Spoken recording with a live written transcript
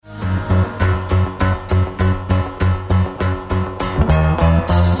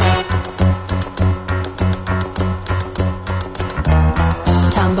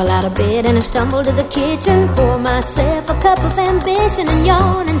out of bed and I stumble to the kitchen, pour myself a cup of ambition and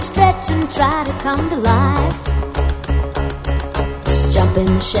yawn and stretch and try to come to life. Jump in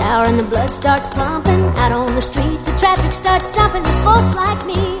the shower and the blood starts pumping. Out on the streets the traffic starts jumping with folks like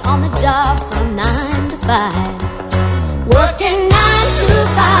me on the job from 9 to 5. Working 9 to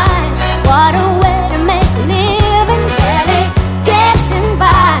 5, what a way to make a living. Barely getting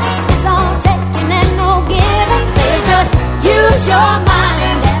by, it's all taking and no giving. They just use your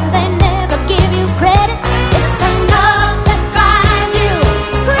mind and they never give you credit. It's enough to drive you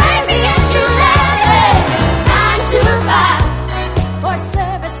crazy and you let it. 9 to 5 for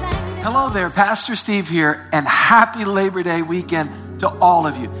service and... Hello there, Pastor Steve here, and happy Labor Day weekend to all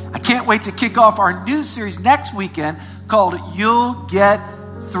of you. I can't wait to kick off our new series next weekend called You'll Get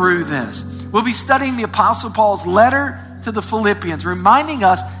Through This. We'll be studying the Apostle Paul's letter to the Philippians, reminding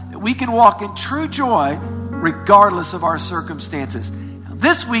us that we can walk in true joy regardless of our circumstances. Now,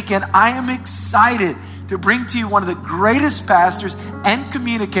 this weekend, I am excited to bring to you one of the greatest pastors and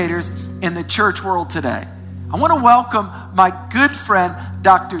communicators in the church world today. I want to welcome my good friend,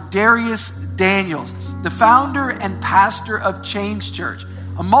 Dr. Darius Daniels, the founder and pastor of Change Church,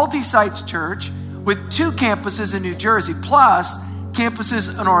 a multi-site church with 2 campuses in New Jersey, plus campuses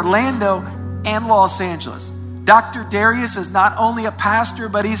in Orlando and Los Angeles. Dr. Darius is not only a pastor,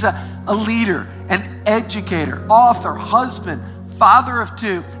 but he's a leader, an educator, author, husband, father of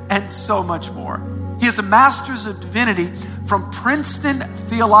 2, and so much more. He has a Master's of Divinity from Princeton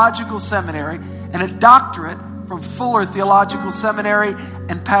Theological Seminary and a doctorate from Fuller Theological Seminary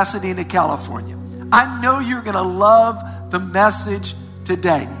in Pasadena, California. I know you're going to love the message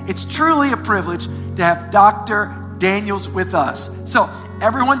today. It's truly a privilege to have Dr. Daniels with us. So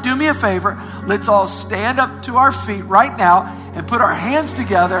everyone do me a favor. Let's all stand up to our feet right now and put our hands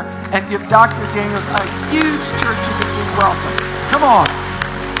together and give Dr. Daniels a huge church of the King welcome. Come on.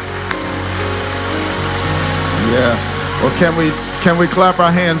 Yeah. Well, can we clap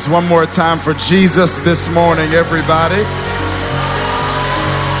our hands one more time for Jesus this morning, everybody?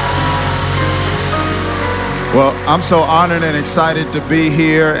 Well, I'm so honored and excited to be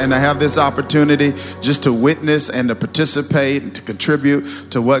here and to have this opportunity just to witness and to participate and to contribute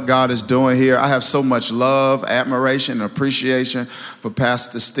to what God is doing here. I have so much love, admiration, and appreciation for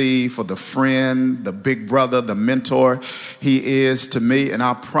Pastor Steve, for the friend, the big brother, the mentor he is to me. And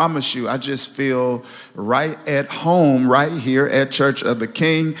I promise you, I just feel right at home right here at Church of the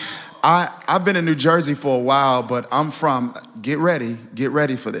King. I've been in New Jersey for a while, but I'm from, get ready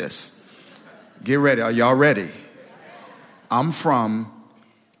for this. Get ready. Are y'all ready? I'm from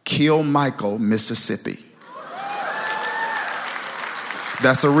Kilmichael, Mississippi.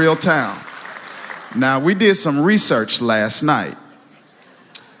 That's a real town. Now, we did some research last night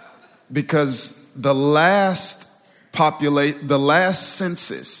because the last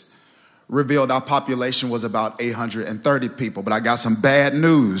census revealed our population was about 830 people. But I got some bad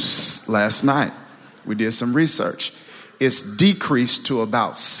news last night. We did some research. It's decreased to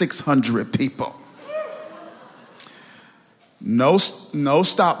about 600 people. No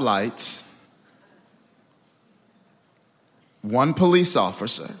stoplights, 1 police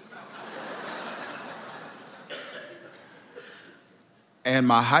officer, and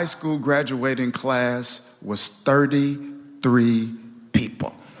my high school graduating class was 33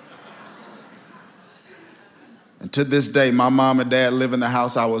 people. And to this day, my mom and dad live in the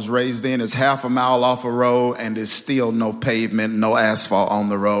house I was raised in. It's half a mile off a road, and there's still no pavement, no asphalt on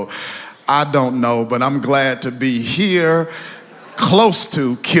the road. I don't know, but I'm glad to be here, close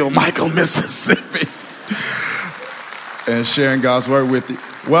to Kilmichael, Mississippi, and sharing God's word with you.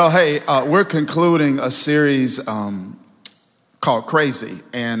 Well, hey, we're concluding a series called Crazy,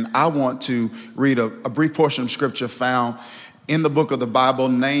 and I want to read a brief portion of scripture found in the book of the Bible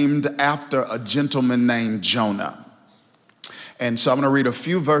named after a gentleman named Jonah. And so I'm going to read a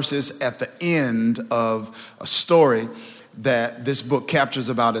few verses at the end of a story that this book captures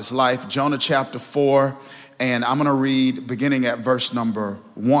about his life, Jonah chapter 4, and I'm going to read beginning at verse number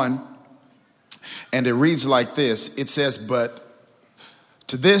 1. And it reads like this. It says, But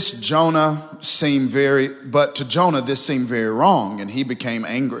to Jonah this seemed very wrong, and he became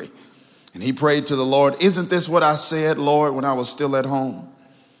angry. And he prayed to the Lord, Isn't this what I said, Lord, when I was still at home?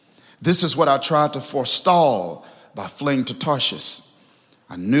 This is what I tried to forestall by fleeing to Tarshish.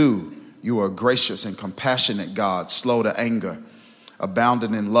 I knew you are a gracious and compassionate God, slow to anger,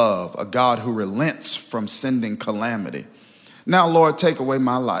 abounding in love, a God who relents from sending calamity. Now, Lord, take away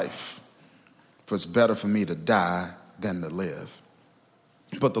my life, for it's better for me to die than to live.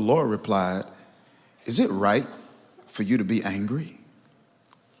 But the Lord replied, Is it right for you to be angry?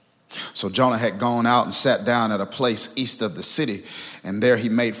 So Jonah had gone out and sat down at a place east of the city, and there he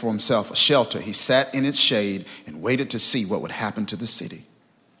made for himself a shelter. He sat in its shade and waited to see what would happen to the city.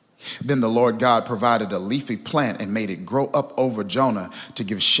 Then the Lord God provided a leafy plant and made it grow up over Jonah to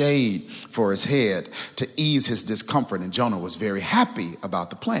give shade for his head, to ease his discomfort. And Jonah was very happy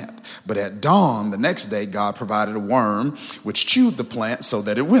about the plant. But at dawn the next day, God provided a worm which chewed the plant so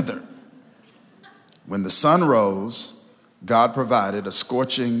that it withered. When the sun rose, God provided a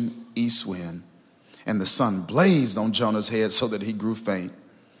scorching east wind, and the sun blazed on Jonah's head so that he grew faint.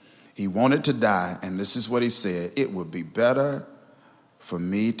 He wanted to die, and this is what he said: "It would be better for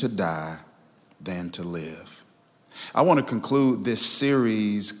me to die than to live." I want to conclude this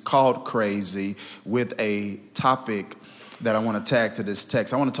series called Crazy with a topic that I want to tag to this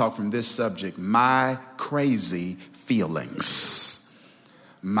text. I want to talk from this subject: my crazy feelings.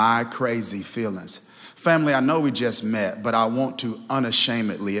 My crazy feelings. Family, I know we just met, but I want to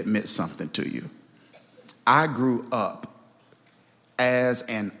unashamedly admit something to you. I grew up as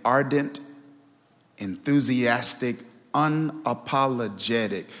an ardent, enthusiastic,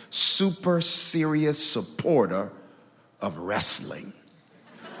 unapologetic, super serious supporter of wrestling.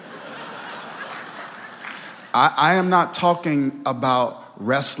 I am not talking about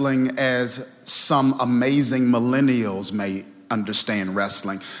wrestling as some amazing millennials may understand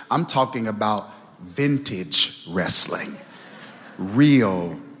wrestling. I'm talking about vintage wrestling,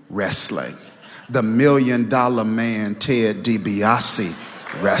 real wrestling, the $1 Million Man Ted DiBiase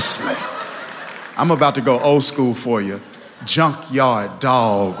wrestling. I'm about to go old school for you. Junkyard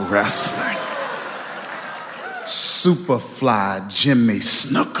Dog wrestling. Superfly Jimmy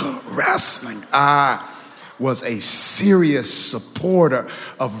Snooker wrestling. I was a serious supporter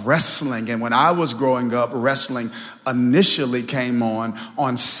of wrestling. And when I was growing up, wrestling initially came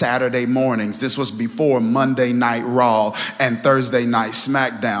on Saturday mornings. This was before Monday Night Raw and Thursday Night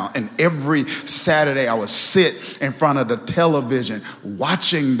SmackDown. And every Saturday I would sit in front of the television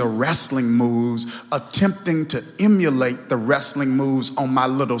watching the wrestling moves, attempting to emulate the wrestling moves on my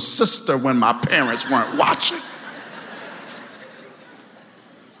little sister when my parents weren't watching.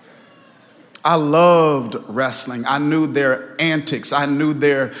 I loved wrestling. I knew their antics. I knew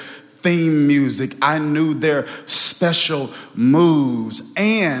their theme music. I knew their special moves.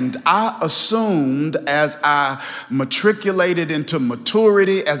 And I assumed as I matriculated into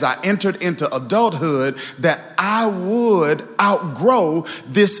maturity, as I entered into adulthood, that I would outgrow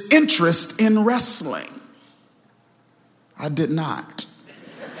this interest in wrestling. I did not.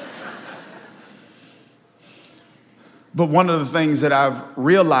 But one of the things that I've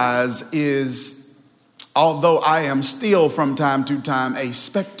realized is, although I am still from time to time a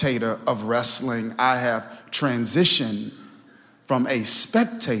spectator of wrestling, I have transitioned from a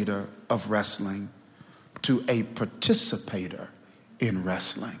spectator of wrestling to a participator in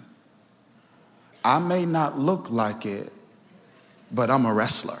wrestling. I may not look like it, but I'm a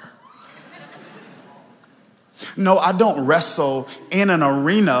wrestler. No, I don't wrestle in an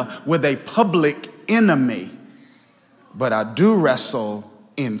arena with a public enemy. But I do wrestle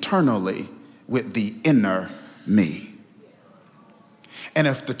internally with the inner me. And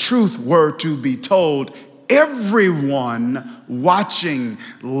if the truth were to be told, everyone watching,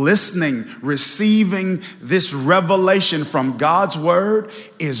 listening, receiving this revelation from God's word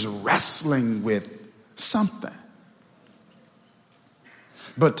is wrestling with something.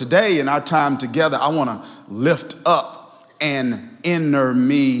 But today in our time together, I want to lift up an inner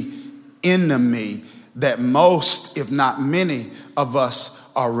me, enemy that most, if not many, of us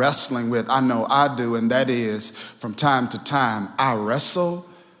are wrestling with. I know I do, and that is, from time to time, I wrestle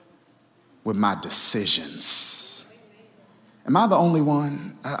with my decisions. Am I the only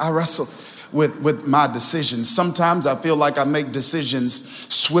one? I wrestle with my decisions. Sometimes I feel like I make decisions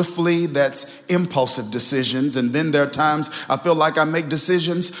swiftly, that's impulsive decisions. And then there are times I feel like I make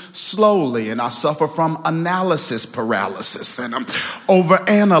decisions slowly and I suffer from analysis paralysis and I'm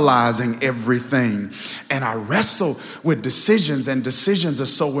overanalyzing everything. And I wrestle with decisions, and decisions are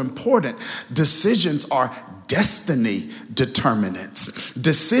so important. Decisions are destiny determinants.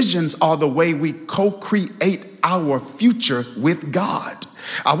 Decisions are the way we co-create our future with God.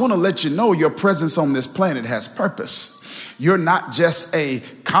 I want to let you know your presence on this planet has purpose. You're not just a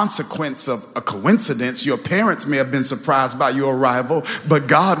consequence of a coincidence. Your parents may have been surprised by your arrival, but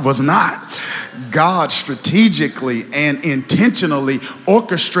God was not. God strategically and intentionally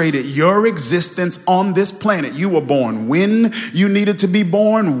orchestrated your existence on this planet. You were born when you needed to be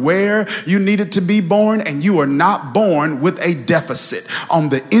born, where you needed to be born, and you are not born with a deficit. On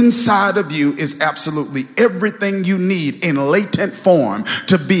the inside of you is absolutely everything you need in latent form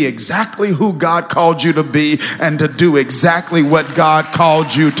to be exactly who God called you to be and to do exactly what God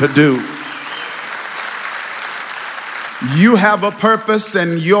called you to do. You have a purpose,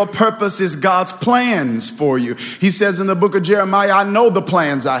 and your purpose is God's plans for you. He says in the book of Jeremiah, I know the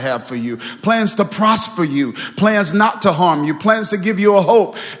plans I have for you, plans to prosper you, plans not to harm you, plans to give you a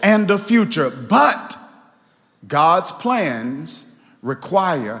hope and a future. But God's plans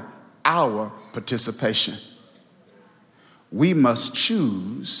require our participation. We must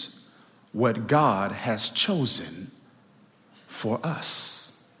choose what God has chosen for us.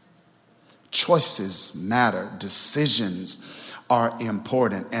 Choices matter. Decisions are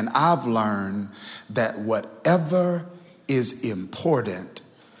important. And I've learned that whatever is important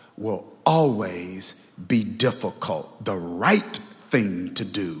will always be difficult. The right thing to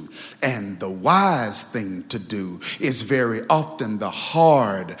do and the wise thing to do is very often the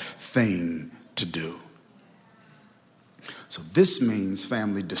hard thing to do. So this means,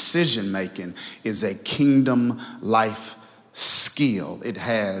 family, decision making is a kingdom life skill. It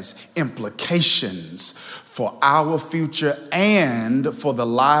has implications for our future and for the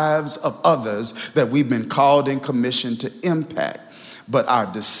lives of others that we've been called and commissioned to impact. But our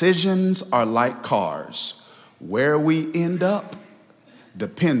decisions are like cars. Where we end up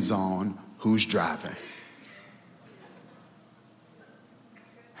depends on who's driving.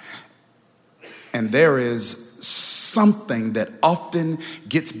 And there is something that often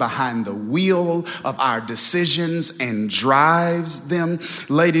gets behind the wheel of our decisions and drives them,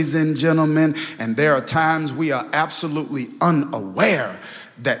 ladies and gentlemen. And there are times we are absolutely unaware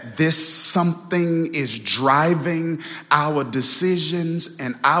that this something is driving our decisions.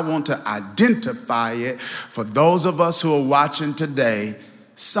 And I want to identify it for those of us who are watching today.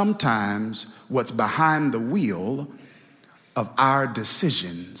 Sometimes what's behind the wheel of our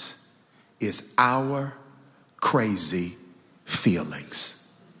decisions is our crazy feelings.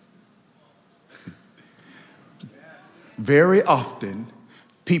 Very often,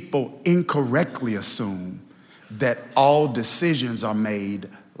 people incorrectly assume that all decisions are made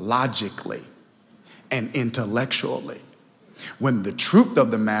logically and intellectually, when the truth of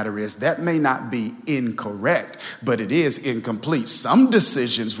the matter is that may not be incorrect, but it is incomplete. Some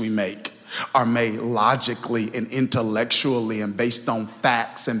decisions we make are made logically and intellectually and based on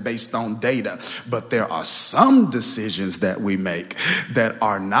facts and based on data. But there are some decisions that we make that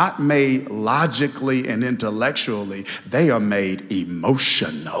are not made logically and intellectually. They are made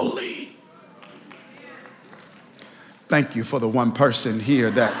emotionally. Thank you for the one person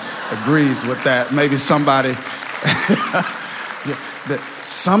here that agrees with that. Maybe somebody, that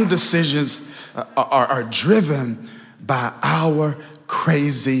some decisions are driven by our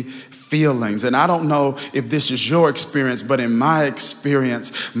crazy feelings. And I don't know if this is your experience, but in my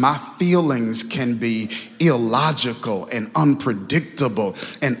experience, my feelings can be illogical and unpredictable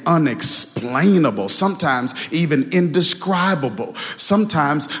and unexplainable, sometimes even indescribable.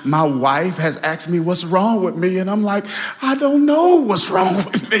 Sometimes my wife has asked me what's wrong with me, and I'm like, I don't know what's wrong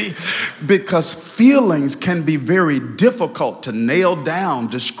with me, because feelings can be very difficult to nail down,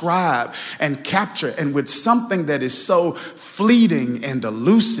 describe, and capture. And with something that is so fleeting and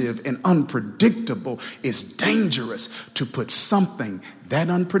elusive and unpredictable, it's dangerous to put something that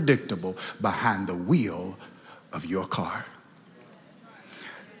unpredictable behind the wheel of your car.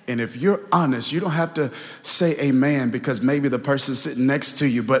 And if you're honest, you don't have to say amen because maybe the person sitting next to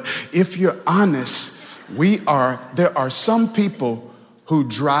you, but if you're honest, there are some people who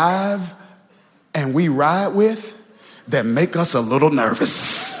drive and we ride with that make us a little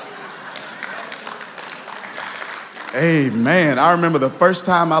nervous. Amen. I remember the first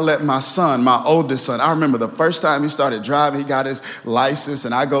time I let my son, my oldest son, I remember the first time he started driving, he got his license,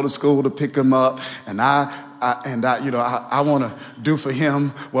 and I go to school to pick him up, and I want to do for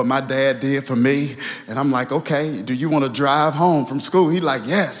him what my dad did for me. And I'm like, okay, do you want to drive home from school? He like,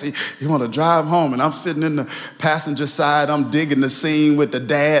 yes, he want to drive home. And I'm sitting in the passenger side. I'm digging the scene with the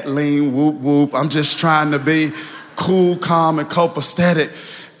dad lean, whoop, whoop. I'm just trying to be cool, calm, and copacetic.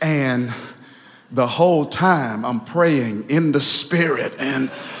 And the whole time I'm praying in the spirit and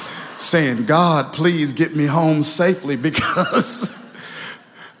saying, God, please get me home safely, because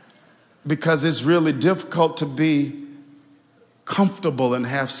it's really difficult to be comfortable and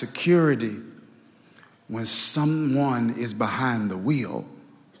have security when someone is behind the wheel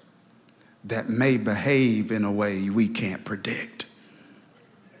that may behave in a way we can't predict.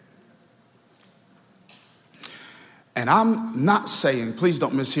 And I'm not saying, please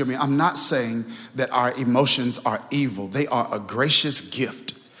don't mishear me, I'm not saying that our emotions are evil. They are a gracious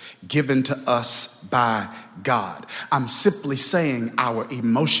gift given to us by God. I'm simply saying our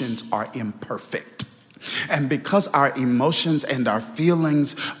emotions are imperfect. And because our emotions and our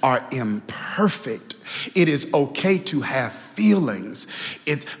feelings are imperfect, It is okay to have feelings.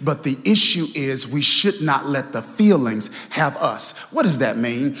 But the issue is we should not let the feelings have us. What does that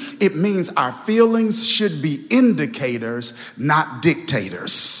mean? It means our feelings should be indicators, not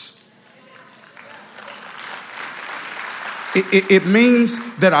dictators. It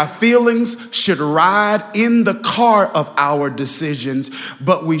means that our feelings should ride in the car of our decisions,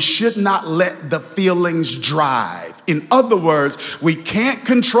 but we should not let the feelings drive. In other words, we can't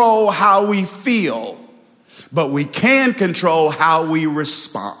control how we feel, but we can control how we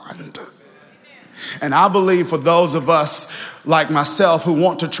respond. And I believe for those of us like myself who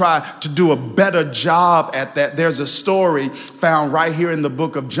want to try to do a better job at that, there's a story found right here in the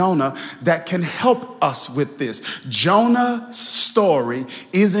book of Jonah that can help us with this. Jonah's story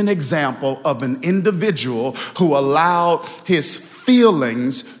is an example of an individual who allowed his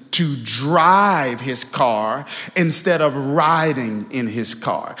feelings to drive his car instead of riding in his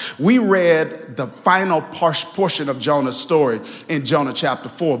car. We read the final portion of Jonah's story in Jonah chapter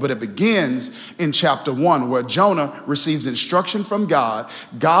 4, but it begins in chapter 1 where Jonah receives instruction from God.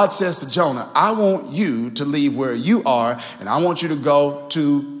 God says to Jonah, I want you to leave where you are and I want you to go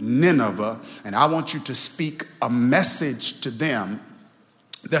to Nineveh and I want you to speak a message to them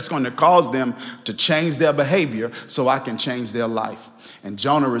that's going to cause them to change their behavior so I can change their life. And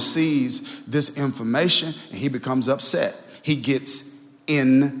Jonah receives this information and he becomes upset. He gets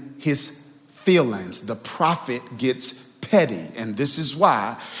in his feelings. The prophet gets petty. And this is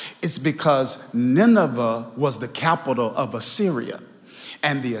why. It's because Nineveh was the capital of Assyria.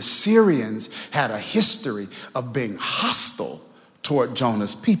 And the Assyrians had a history of being hostile toward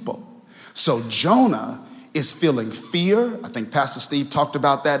Jonah's people. So Jonah is feeling fear. I think Pastor Steve talked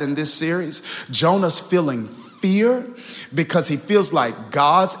about that in this series. Jonah's feeling fear because he feels like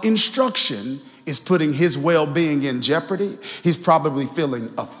God's instruction is putting his well-being in jeopardy. He's probably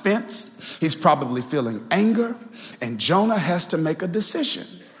feeling offense. He's probably feeling anger. And Jonah has to make a decision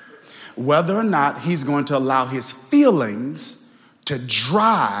whether or not he's going to allow his feelings to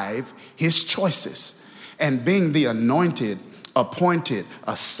drive his choices. And being the anointed, appointed,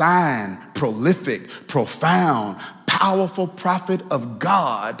 assigned, prolific, profound, powerful prophet of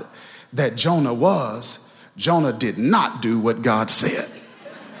God that Jonah was, Jonah did not do what God said.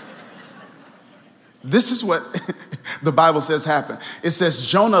 This is what the Bible says happened. It says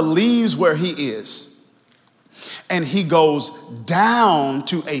Jonah leaves where he is and he goes down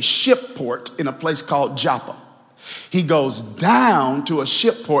to a ship port in a place called Joppa. He goes down to a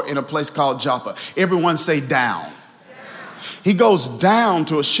ship port in a place called Joppa. Everyone say down. He goes down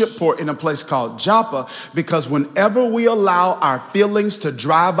to a ship port in a place called Joppa because whenever we allow our feelings to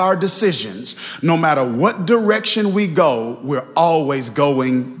drive our decisions, no matter what direction we go, we're always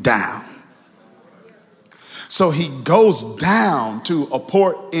going down. So he goes down to a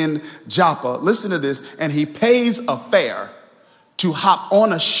port in Joppa, listen to this, and he pays a fare to hop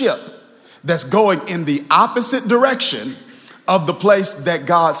on a ship that's going in the opposite direction of the place that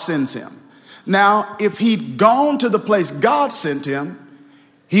God sends him. Now, if he'd gone to the place God sent him,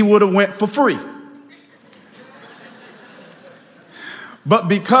 he would have went for free. But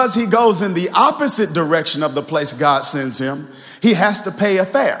because he goes in the opposite direction of the place God sends him, he has to pay a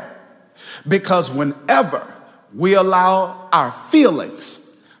fare. Because whenever we allow our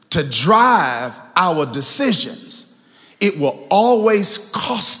feelings to drive our decisions, it will always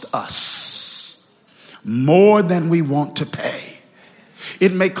cost us more than we want to pay.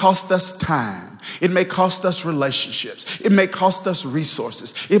 It may cost us time. It may cost us relationships. It may cost us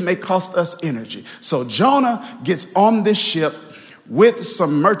resources. It may cost us energy. So Jonah gets on this ship with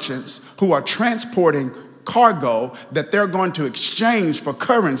some merchants who are transporting cargo that they're going to exchange for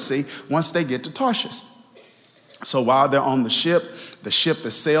currency once they get to Tarshish. So while they're on the ship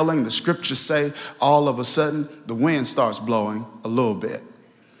is sailing. The scriptures say all of a sudden the wind starts blowing a little bit.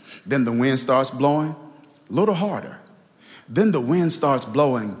 Then the wind starts blowing a little harder. Then the wind starts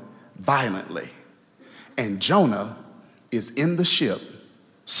blowing violently. And Jonah is in the ship,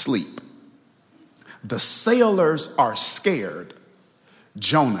 asleep. The sailors are scared.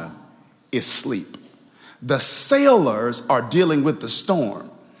 Jonah is asleep. The sailors are dealing with the storm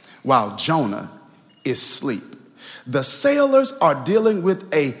while Jonah is asleep. The sailors are dealing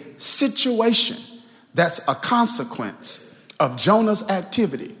with a situation that's a consequence of Jonah's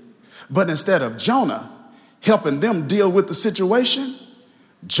activity. But instead of Jonah helping them deal with the situation,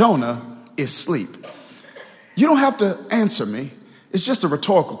 Jonah is asleep. You don't have to answer me. It's just a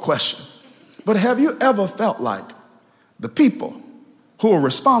rhetorical question. But have you ever felt like the people who are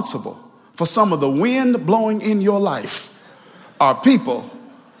responsible for some of the wind blowing in your life are people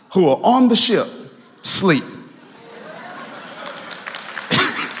who are on the ship, sleep?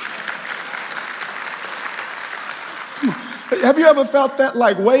 Have you ever felt that?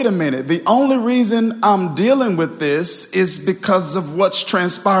 Like, wait a minute, the only reason I'm dealing with this is because of what's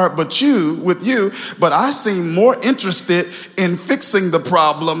transpired with you, but I seem more interested in fixing the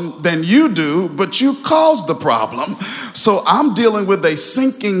problem than you do, but you caused the problem. So I'm dealing with a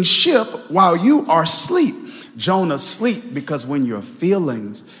sinking ship while you are asleep. Jonah, sleep, because when your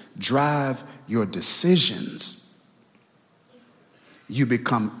feelings drive your decisions, you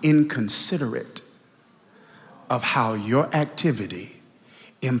become inconsiderate of how your activity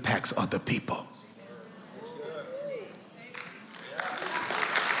impacts other people.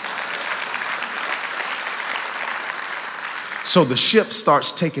 So the ship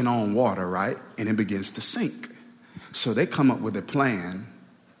starts taking on water, right? And it begins to sink. So they come up with a plan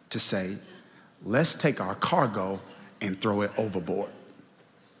to say, let's take our cargo and throw it overboard.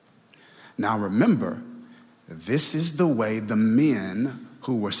 Now remember, this is the way the men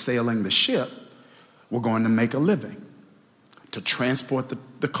who were sailing the ship were going to make a living, to transport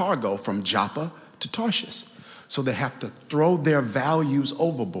the cargo from Joppa to Tarshish. So they have to throw their values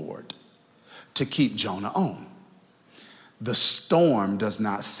overboard to keep Jonah on. The storm does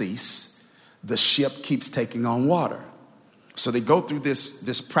not cease. The ship keeps taking on water. So they go through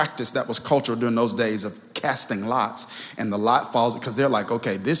this practice that was cultural during those days of casting lots, and the lot falls because they're like,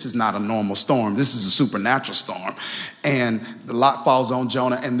 okay, this is not a normal storm. This is a supernatural storm. And the lot falls on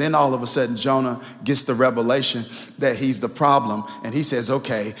Jonah, and then all of a sudden Jonah gets the revelation that he's the problem, and he says,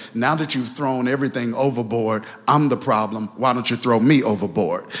 okay, now that you've thrown everything overboard, I'm the problem. Why don't you throw me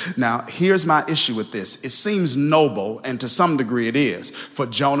overboard? Now, here's my issue with this. It seems noble, and to some degree it is, for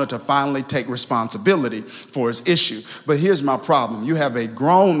Jonah to finally take responsibility for his issue. But here's my problem. You have a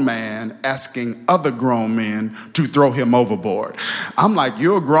grown man asking other grown men to throw him overboard. I'm like,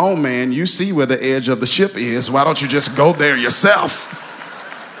 you're a grown man. You see where the edge of the ship is. Why don't you just go there yourself?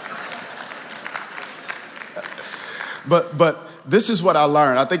 But this is what I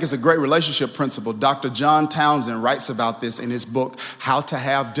learned. I think it's a great relationship principle. Dr. John Townsend writes about this in his book, How to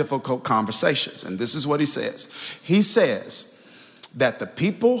Have Difficult Conversations. And this is what he says. He says that the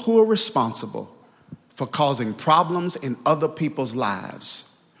people who are responsible for causing problems in other people's lives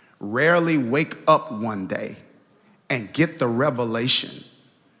rarely wake up one day and get the revelation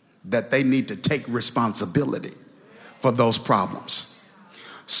that they need to take responsibility for those problems.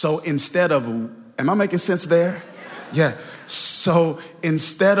 So instead of, am I making sense there? Yeah. So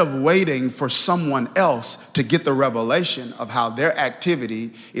instead of waiting for someone else to get the revelation of how their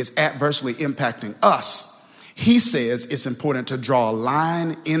activity is adversely impacting us, he says it's important to draw a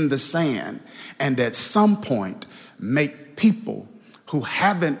line in the sand and at some point make people who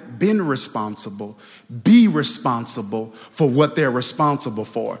haven't been responsible be responsible for what they're responsible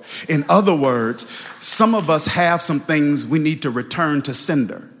for. In other words, some of us have some things we need to return to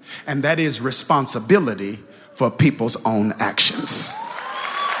sender, and that is responsibility for people's own actions.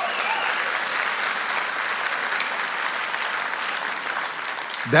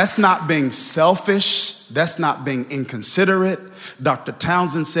 That's not being selfish. That's not being inconsiderate. Dr.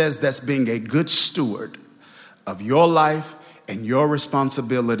 Townsend says that's being a good steward of your life and your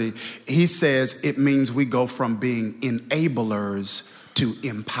responsibility. He says it means we go from being enablers to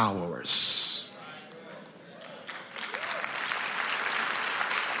empowerers.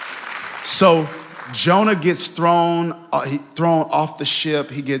 So Jonah gets thrown off the ship.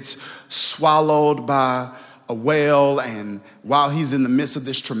 He gets swallowed by a whale, and while he's in the midst of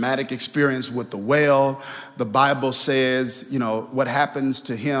this traumatic experience with the whale, the Bible says, what happens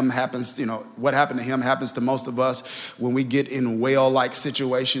to him happens, what happened to him happens to most of us. When we get in whale-like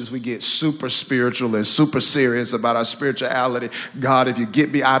situations, we get super spiritual and super serious about our spirituality. God, if you get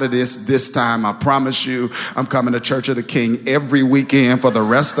me out of this time, I promise you, I'm coming to Church of the King every weekend for the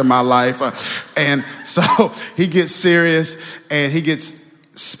rest of my life. And so he gets serious and he gets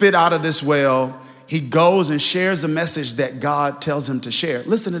spit out of this whale. He goes and shares a message that God tells him to share.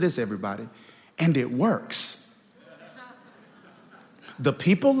 Listen to this, everybody. And it works. The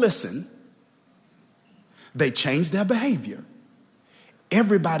people listen. They change their behavior.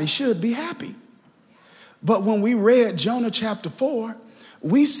 Everybody should be happy. But when we read Jonah chapter 4,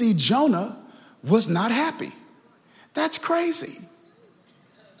 we see Jonah was not happy. That's crazy.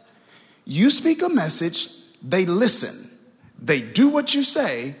 You speak a message, they listen. They do what you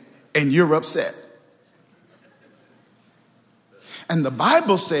say, and you're upset. And the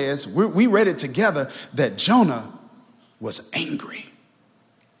Bible says, we read it together, that Jonah was angry.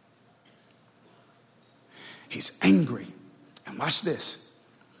 He's angry. And watch this.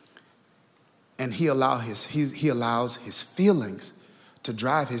 And he allows his feelings to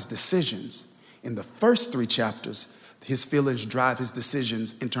drive his decisions. In the first 3 chapters, his feelings drive his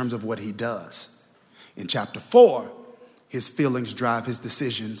decisions in terms of what he does. In chapter 4, his feelings drive his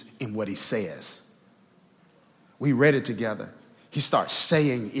decisions in what he says. We read it together. He starts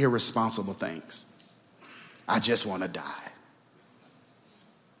saying irresponsible things. I just want to die.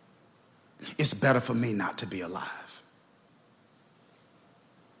 It's better for me not to be alive.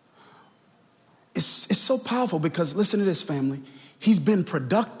 It's so powerful because, listen to this, family. He's been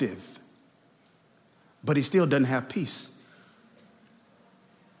productive, but he still doesn't have peace.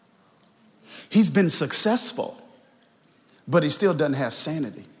 He's been successful, but he still doesn't have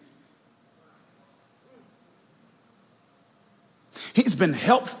sanity. He's been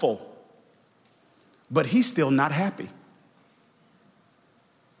helpful, but he's still not happy.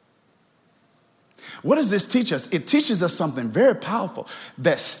 What does this teach us? It teaches us something very powerful,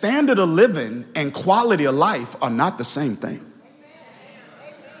 that standard of living and quality of life are not the same thing.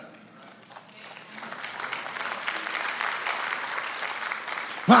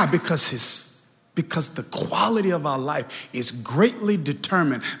 Why? Because the quality of our life is greatly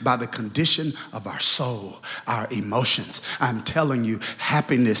determined by the condition of our soul, our emotions. I'm telling you,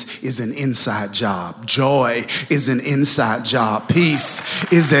 happiness is an inside job. Joy is an inside job. Peace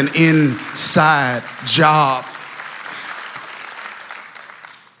is an inside job.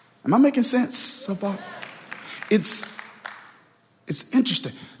 Am I making sense so far? It's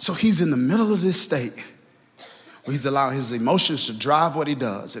interesting. So he's in the middle of this state. He's allowing his emotions to drive what he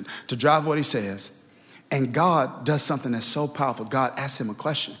does and to drive what he says. And God does something that's so powerful. God asks him a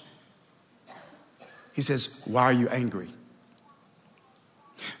question. He says, why are you angry?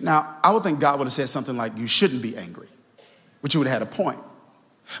 Now, I would think God would have said something like, you shouldn't be angry, which would have had a point.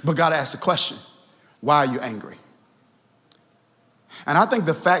 But God asked the question, why are you angry? And I think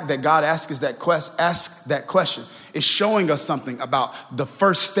the fact that God asks that question is showing us something about the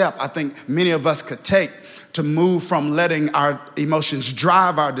first step I think many of us could take to move from letting our emotions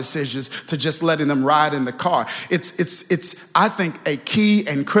drive our decisions to just letting them ride in the car. It's I think, a key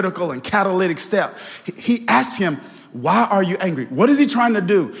and critical and catalytic step. He asks him, why are you angry? What is he trying to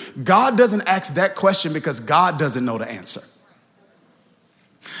do? God doesn't ask that question because God doesn't know the answer.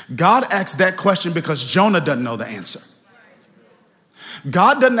 God asks that question because Jonah doesn't know the answer.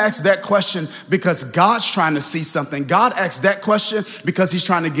 God doesn't ask that question because God's trying to see something. God asks that question because he's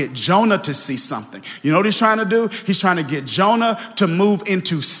trying to get Jonah to see something. You know what he's trying to do? He's trying to get Jonah to move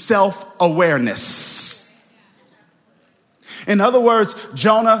into self-awareness. In other words,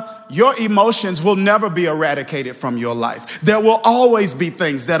 Jonah, your emotions will never be eradicated from your life. There will always be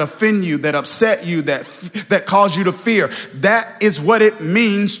things that offend you, that upset you, that cause you to fear. That is what it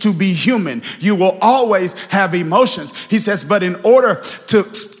means to be human. You will always have emotions. He says, but in order to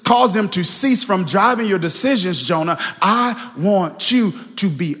cause them to cease from driving your decisions, Jonah, I want you to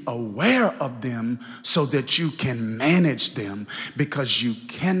be aware of them so that you can manage them, because you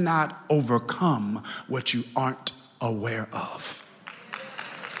cannot overcome what you aren't aware of.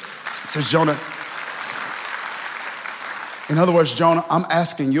 Says Jonah. In other words, Jonah, I'm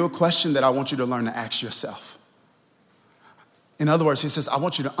asking you a question that I want you to learn to ask yourself. In other words, he says, I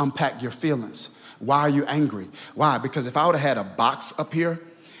want you to unpack your feelings. Why are you angry? Why? Because if I would have had a box up here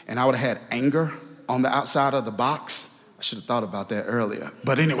and I would have had anger on the outside of the box, I should have thought about that earlier.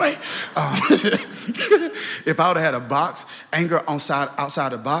 But anyway, if I would have had a box, anger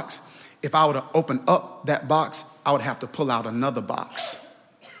outside the box, if I would have opened up that box, I would have to pull out another box.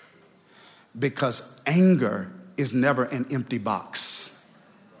 Because anger is never an empty box.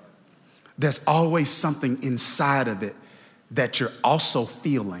 There's always something inside of it that you're also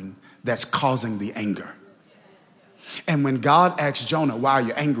feeling that's causing the anger. And when God asks Jonah, why are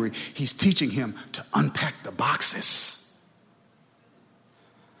you angry? He's teaching him to unpack the boxes.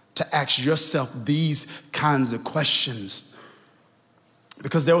 To ask yourself these kinds of questions.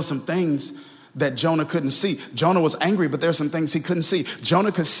 Because there were some things that Jonah couldn't see. Jonah was angry, but there were some things he couldn't see.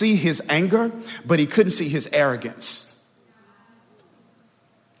 Jonah could see his anger, but he couldn't see his arrogance.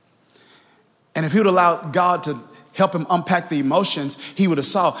 And if he would allow God to help him unpack the emotions, he would have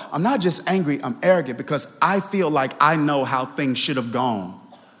saw, I'm not just angry, I'm arrogant because I feel like I know how things should have gone.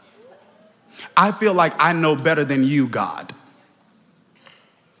 I feel like I know better than you, God.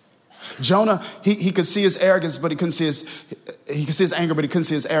 Jonah, he could see his arrogance, but he could see his anger, but he couldn't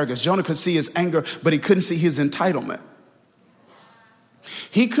see his arrogance. Jonah could see his anger, but he couldn't see his entitlement.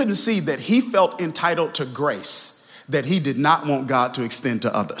 He couldn't see that he felt entitled to grace that he did not want God to extend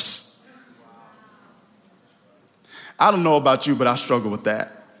to others. I don't know about you, but I struggle with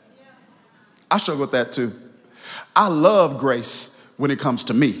that. I struggle with that too. I love grace when it comes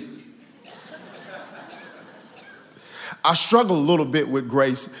to me. I struggle a little bit with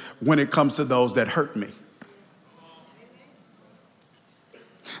grace when it comes to those that hurt me.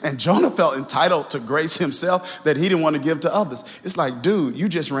 And Jonah felt entitled to grace himself that he didn't want to give to others. It's like, dude, you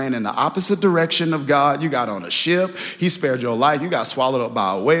just ran in the opposite direction of God. You got on a ship. He spared your life. You got swallowed up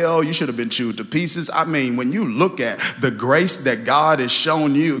by a whale. You should have been chewed to pieces. I mean, when you look at the grace that God has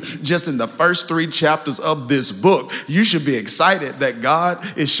shown you just in the first 3 chapters of this book, you should be excited that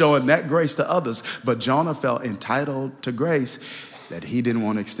God is showing that grace to others. But Jonah felt entitled to grace that he didn't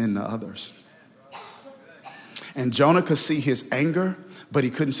want to extend to others. And Jonah could see his anger, but he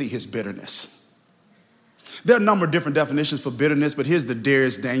couldn't see his bitterness. There are a number of different definitions for bitterness, but here's the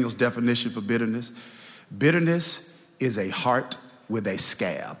Darius Daniels definition for bitterness. Bitterness is a heart with a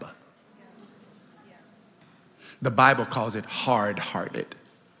scab. The Bible calls it hard-hearted.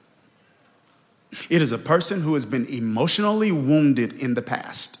 It is a person who has been emotionally wounded in the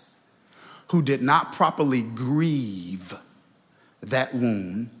past, who did not properly grieve that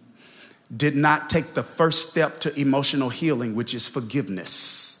wound, did not take the first step to emotional healing, which is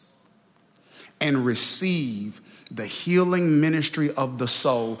forgiveness, and receive the healing ministry of the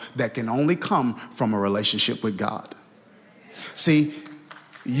soul that can only come from a relationship with God. See,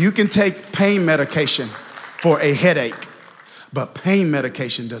 you can take pain medication for a headache, but pain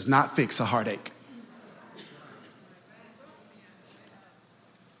medication does not fix a heartache.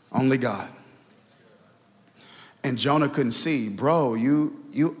 Only God. And Jonah couldn't see, bro, you're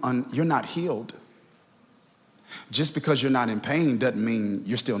not healed. Just because you're not in pain doesn't mean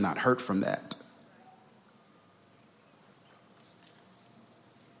you're still not hurt from that.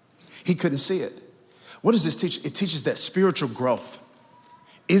 He couldn't see it. What does this teach? It teaches that spiritual growth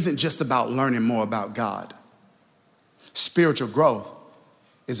isn't just about learning more about God. Spiritual growth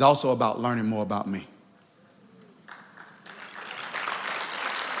is also about learning more about me.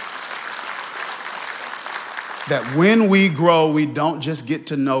 That when we grow, we don't just get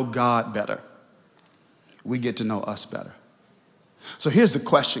to know God better. We get to know us better. So here's the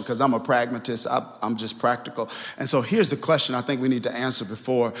question, because I'm a pragmatist, I'm just practical. And so here's the question I think we need to answer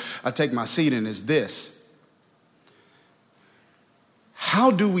before I take my seat in is this.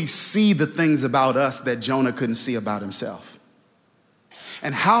 How do we see the things about us that Jonah couldn't see about himself?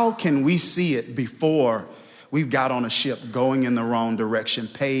 And how can we see it before we've got on a ship going in the wrong direction,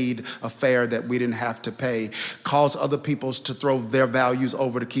 paid a fare that we didn't have to pay, cause other people to throw their values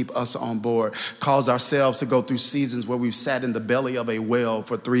over to keep us on board, cause ourselves to go through seasons where we've sat in the belly of a whale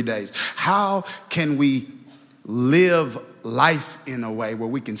for 3 days? How can we live life in a way where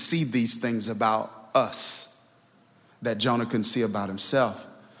we can see these things about us that Jonah couldn't see about himself,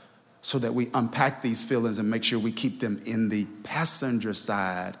 so that we unpack these feelings and make sure we keep them in the passenger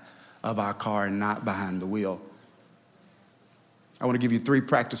side of our car and not behind the wheel? I want to give you 3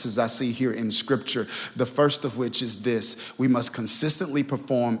 practices I see here in Scripture. The first of which is this: we must consistently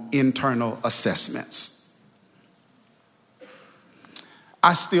perform internal assessments.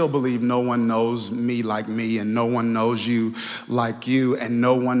 I still believe no one knows me like me, and no one knows you like you, and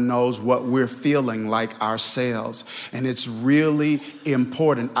no one knows what we're feeling like ourselves. And it's really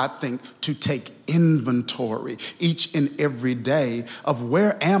important, I think, to take inventory each and every day of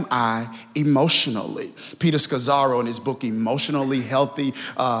where am I emotionally. Peter Scazzaro in his book, Emotionally Healthy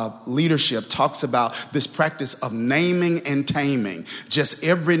Leadership, talks about this practice of naming and taming. Just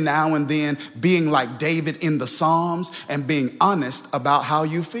every now and then being like David in the Psalms and being honest about how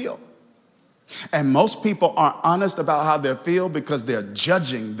you feel. And most people aren't honest about how they feel because they're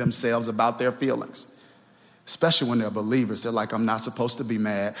judging themselves about their feelings. Especially when they're believers. They're like, I'm not supposed to be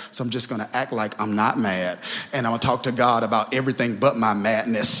mad, so I'm just going to act like I'm not mad. And I'm going to talk to God about everything but my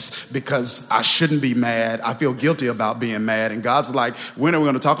madness because I shouldn't be mad. I feel guilty about being mad. And God's like, when are we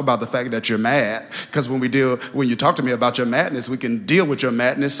going to talk about the fact that you're mad? Because when you talk to me about your madness, we can deal with your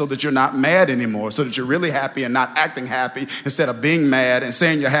madness so that you're not mad anymore, so that you're really happy and not acting happy. Instead of being mad and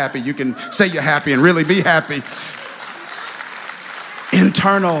saying you're happy, you can say you're happy and really be happy.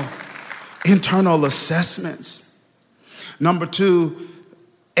 Internal assessments. Number 2,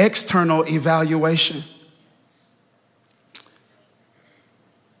 external evaluation.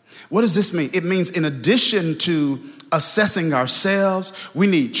 What does this mean? It means in addition to assessing ourselves, we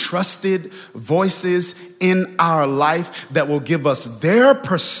need trusted voices in our life that will give us their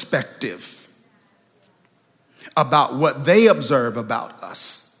perspective about what they observe about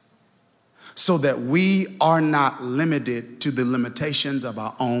us, so that we are not limited to the limitations of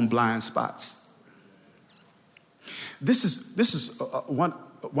our own blind spots. This is one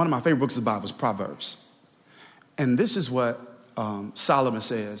of my favorite books of the Bible is Proverbs. And this is what Solomon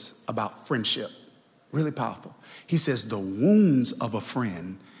says about friendship. Really powerful. He says, the wounds of a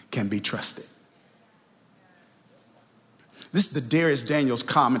friend can be trusted. This is the Darius Daniels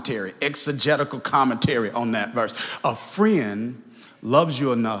commentary, exegetical commentary on that verse. A friend loves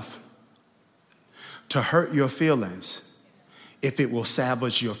you enough to hurt your feelings if it will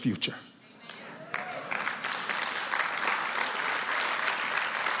salvage your future.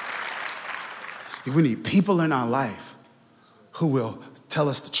 We need people in our life who will tell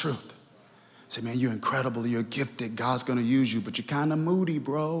us the truth. Say, man, you're incredible, you're gifted, God's gonna use you, but you're kind of moody,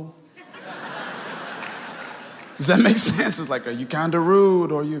 bro. Does that make sense? It's like, are you kind of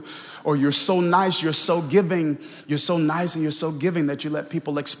rude, or you're so nice, you're so giving, you're so nice and you're so giving that you let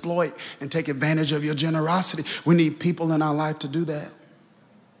people exploit and take advantage of your generosity. We need people in our life to do that.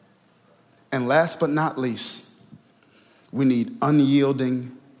 And last but not least, we need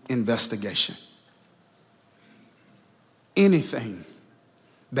unyielding investigation. Anything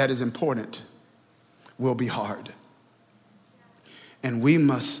that is important will be hard. And we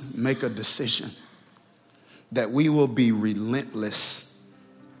must make a decision that we will be relentless,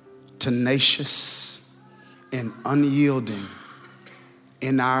 tenacious, and unyielding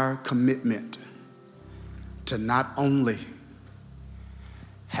in our commitment to not only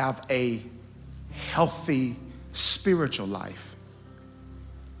have a healthy spiritual life,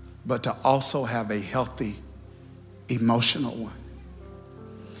 but to also have a healthy emotional one.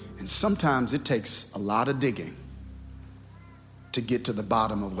 And sometimes it takes a lot of digging to get to the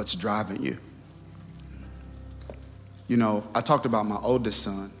bottom of what's driving you. You know, I talked about my oldest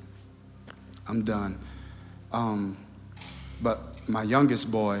son. I'm done. But my youngest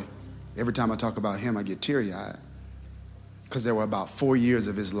boy, every time I talk about him, I get teary-eyed because there were about 4 years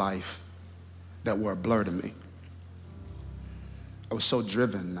of his life that were a blur to me. I was so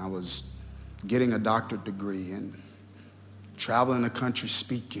driven. I was getting a doctorate degree and traveling the country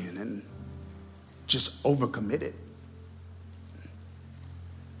speaking and just overcommitted.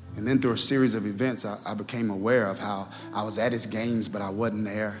 And then through a series of events, I became aware of how I was at his games, but I wasn't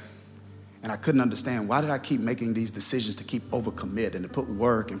there. And I couldn't understand, why did I keep making these decisions to keep overcommit and to put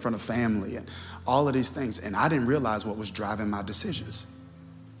work in front of family and all of these things? And I didn't realize what was driving my decisions.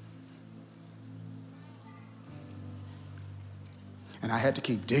 And I had to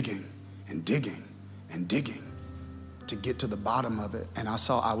keep digging and digging and digging to get to the bottom of it. And I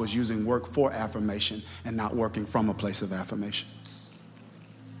saw I was using work for affirmation and not working from a place of affirmation.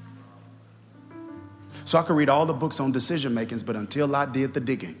 So I could read all the books on decision makings, but until I did the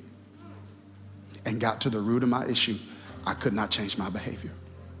digging and got to the root of my issue, I could not change my behavior.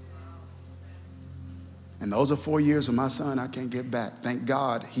 And those are 4 years of my son I can't get back. Thank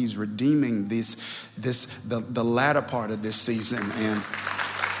God he's redeeming the latter part of this season.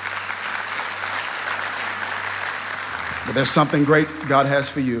 But there's something great God has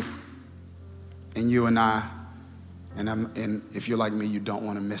for you and you and I. And if you're like me, you don't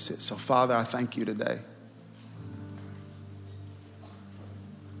want to miss it. So Father, I thank you today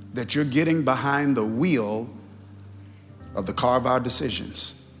that you're getting behind the wheel of the car of our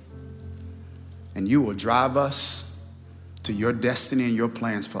decisions. And you will drive us to your destiny and your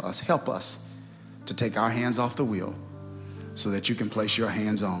plans for us. Help us to take our hands off the wheel so that you can place your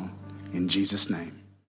hands on. In Jesus' name.